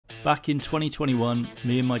Back in 2021,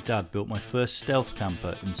 me and my dad built my first stealth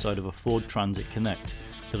camper inside of a Ford Transit Connect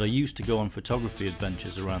that I used to go on photography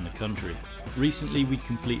adventures around the country. Recently we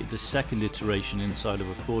completed the second iteration inside of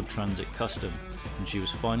a Ford Transit Custom, and she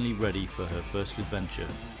was finally ready for her first adventure.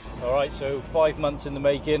 Alright, so 5 months in the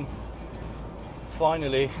making.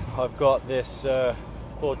 Finally I've got this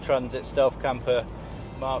Ford Transit Stealth Camper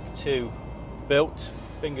Mark II built.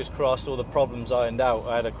 Fingers crossed all the problems ironed out.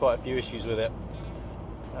 I had quite a few issues with it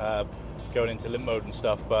going into limp mode and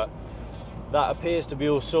stuff, but that appears to be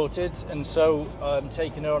all sorted, and so I'm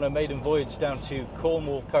taking her on a maiden voyage down to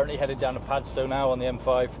Cornwall, currently headed down to Padstow now on the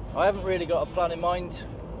M5. I haven't really got a plan in mind,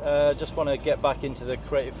 just want to get back into the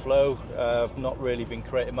creative flow. I've not really been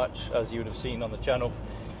creating much, as you would have seen on the channel,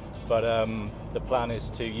 but the plan is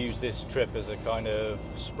to use this trip as a kind of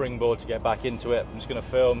springboard to get back into it. I'm just going to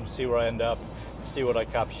film, see where I end up, see what I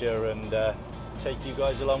capture, and take you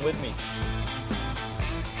guys along with me.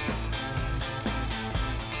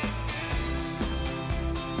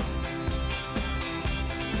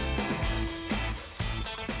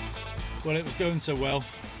 Well, it was going so well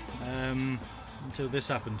until this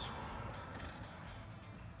happened.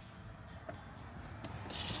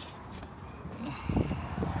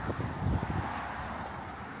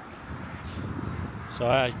 So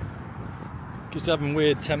I was having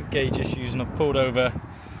weird temp gauge issues, and I've pulled over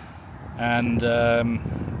and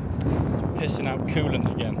pissing out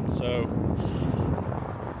coolant again. So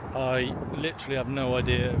I literally have no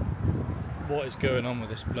idea what is going on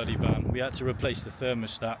with this bloody van. We had to replace the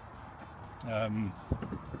thermostat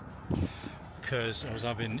because I was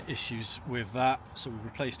having issues with that, so we've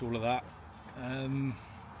replaced all of that.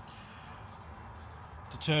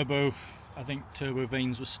 The turbo, I think turbo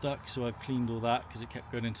vanes were stuck, so I've cleaned all that because it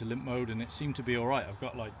kept going into limp mode, and it seemed to be alright. I've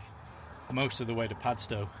got like most of the way to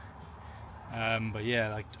Padstow, but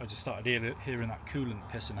yeah, I just started hearing that coolant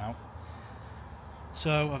pissing out.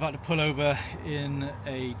 So I've had to pull over in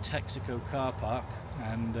a Texaco car park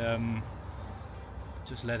and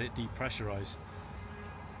just let it depressurize.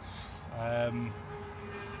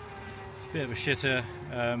 Bit of a shitter.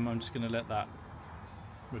 I'm just going to let that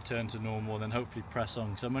return to normal and then hopefully press on,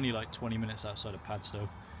 because I'm only like 20 minutes outside of Padstow,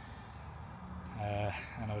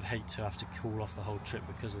 and I would hate to have to call off the whole trip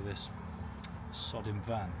because of this sodding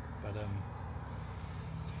van, but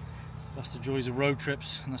that's the joys of road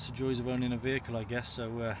trips, and that's the joys of owning a vehicle, I guess.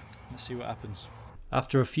 So let's see what happens.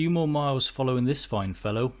 After a few more miles following this fine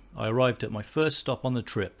fellow, I arrived at my first stop on the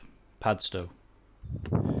trip, Padstow.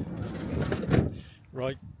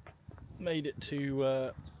 Right, made it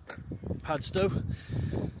to Padstow.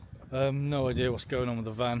 No idea what's going on with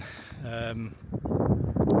the van. I'm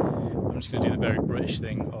just going to do the very British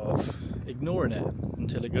thing of ignoring it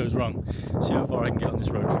until it goes wrong. See how far I can get on this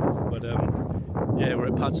road trip. But yeah, we're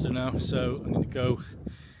at Padstow now, so I'm going to go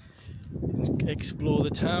explore the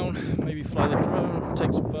town, maybe fly the drone,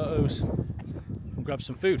 take some photos, and grab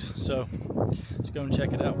some food. So let's go and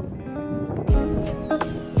check it out.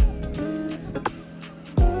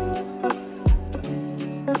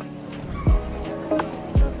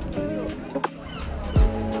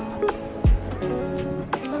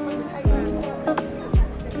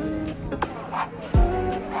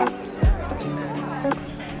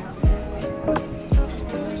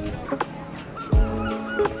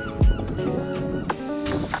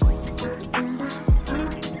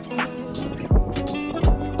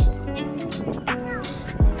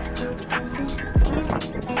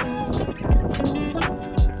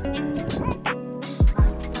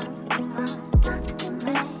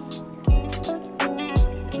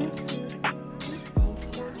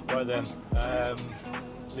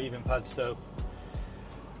 Leaving Padstow.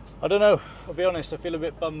 I don't know, I'll be honest, I feel a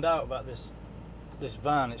bit bummed out about this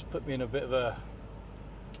van. It's put me in a bit of a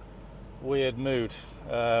weird mood.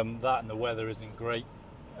 That and the weather isn't great,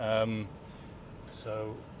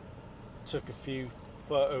 so took a few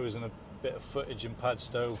photos and a bit of footage in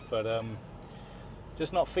Padstow, but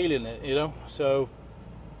just not feeling it, you know. So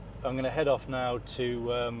I'm going to head off now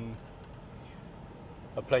to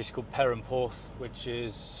a place called Perranporth, which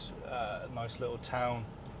is a nice little town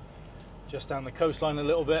just down the coastline a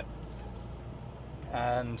little bit,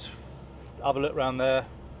 and have a look around there,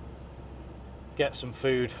 get some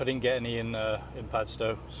food. I didn't get any in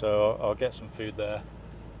Padstow, so I'll get some food there,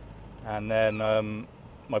 and then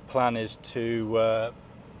my plan is to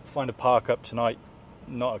find a park up tonight,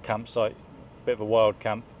 not a campsite, bit of a wild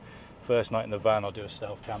camp. First night in the van, I'll do a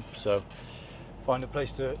stealth camp, so find a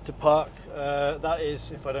place to park. That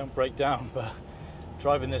is if I don't break down, but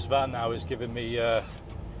driving this van now is giving me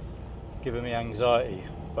anxiety.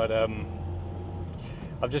 But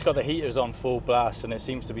I've just got the heaters on full blast and it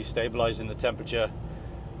seems to be stabilizing the temperature.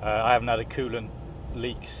 I haven't had a coolant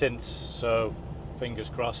leak since, so fingers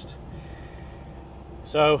crossed.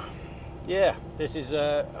 So yeah, this is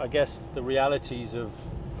I guess the realities of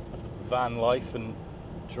van life and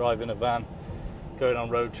driving a van, going on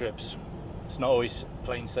road trips. It's not always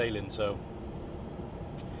plain sailing, so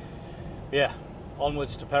yeah,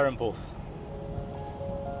 onwards to Perranporth.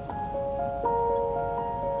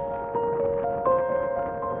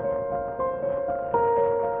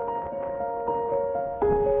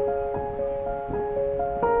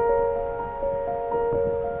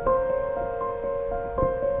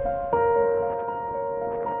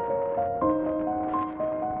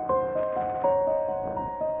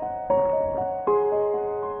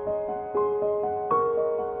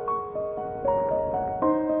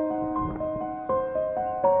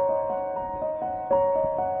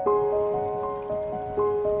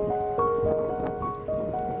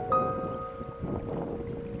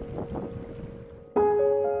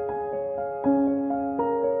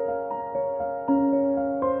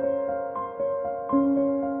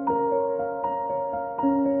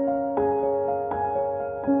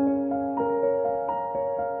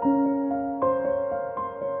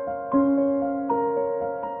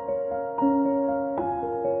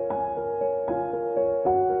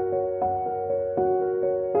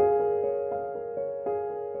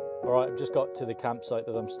 Alright, I've just got to the campsite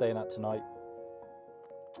that I'm staying at tonight.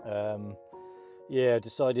 Yeah, I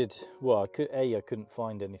decided, well, I couldn't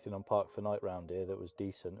find anything on Park for Night round here that was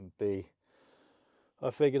decent, and B, I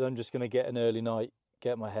figured I'm just going to get an early night,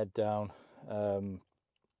 get my head down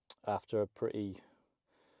after a pretty,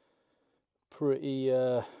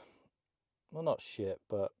 well, not shit,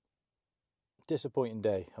 but disappointing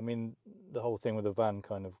day. I mean, the whole thing with the van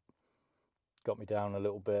kind of got me down a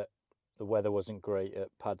little bit. The weather wasn't great at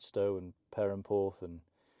Padstow and Perranporth, and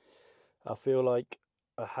I feel like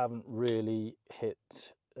I haven't really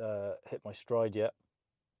hit my stride yet.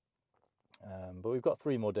 But we've got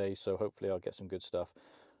 3 more days, so hopefully I'll get some good stuff.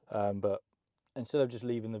 But instead of just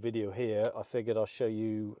leaving the video here, I figured I'll show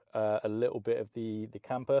you a little bit of the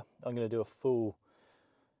camper. I'm going to do a full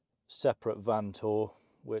separate van tour,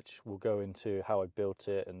 which will go into how I built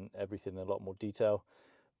it and everything in a lot more detail.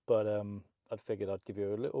 But I figured I'd give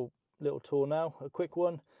you a little tour now, a quick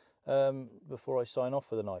one, before I sign off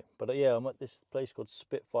for the night. But yeah, I'm at this place called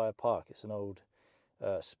Spitfire Park. It's an old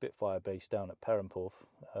Spitfire base down at Perranporth,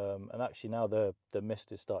 and actually now the mist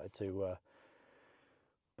has started to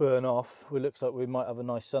burn off. It looks like we might have a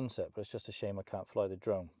nice sunset, but it's just a shame I can't fly the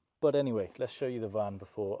drone. But anyway, let's show you the van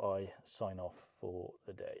before I sign off for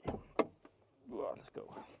the day. Well, let's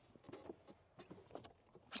go.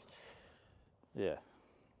 Yeah,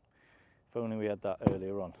 if only we had that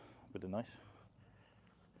earlier on. Bit of nice.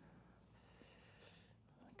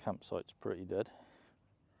 Campsite's pretty dead,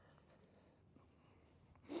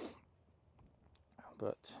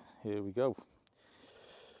 but here we go.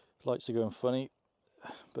 Lights are going funny,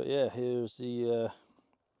 but yeah, here's the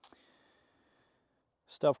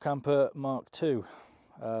Stealth Camper Mark II.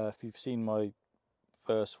 If you've seen my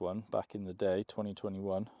first one back in the day,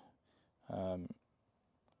 2021,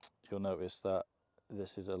 you'll notice that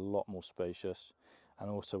this is a lot more spacious, and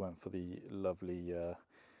also went for the lovely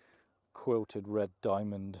quilted red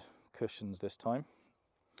diamond cushions this time.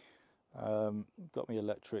 Got my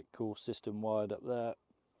electrical system wired up there,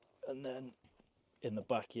 and then in the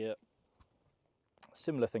back here,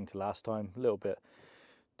 similar thing to last time, a little bit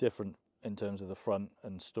different in terms of the front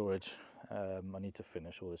and storage. I need to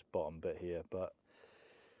finish all this bottom bit here, but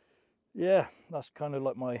yeah, that's kind of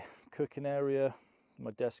like my cooking area,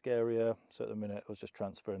 my desk area. So at the minute I was just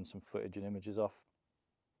transferring some footage and images off,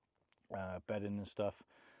 bedding and stuff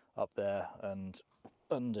up there, and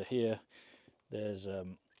under here there's a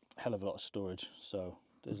hell of a lot of storage, so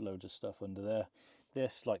there's loads of stuff under there.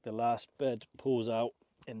 This, like the last bed, pulls out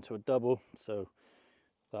into a double, so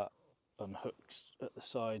that unhooks at the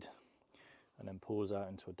side and then pulls out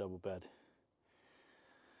into a double bed.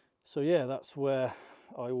 So yeah, that's where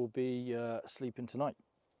I will be sleeping tonight,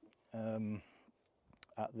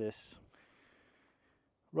 at this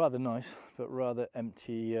rather nice but rather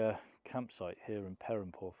empty campsite here in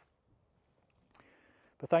Perranporth.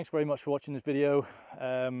 But thanks very much for watching this video.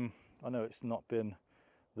 I know it's not been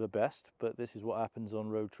the best, but this is what happens on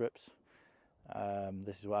road trips.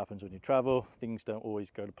 This is what happens when you travel. Things don't always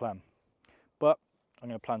go to plan, but I'm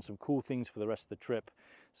going to plan some cool things for the rest of the trip,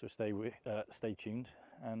 so stay tuned,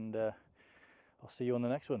 and I'll see you on the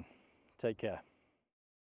next one. Take care.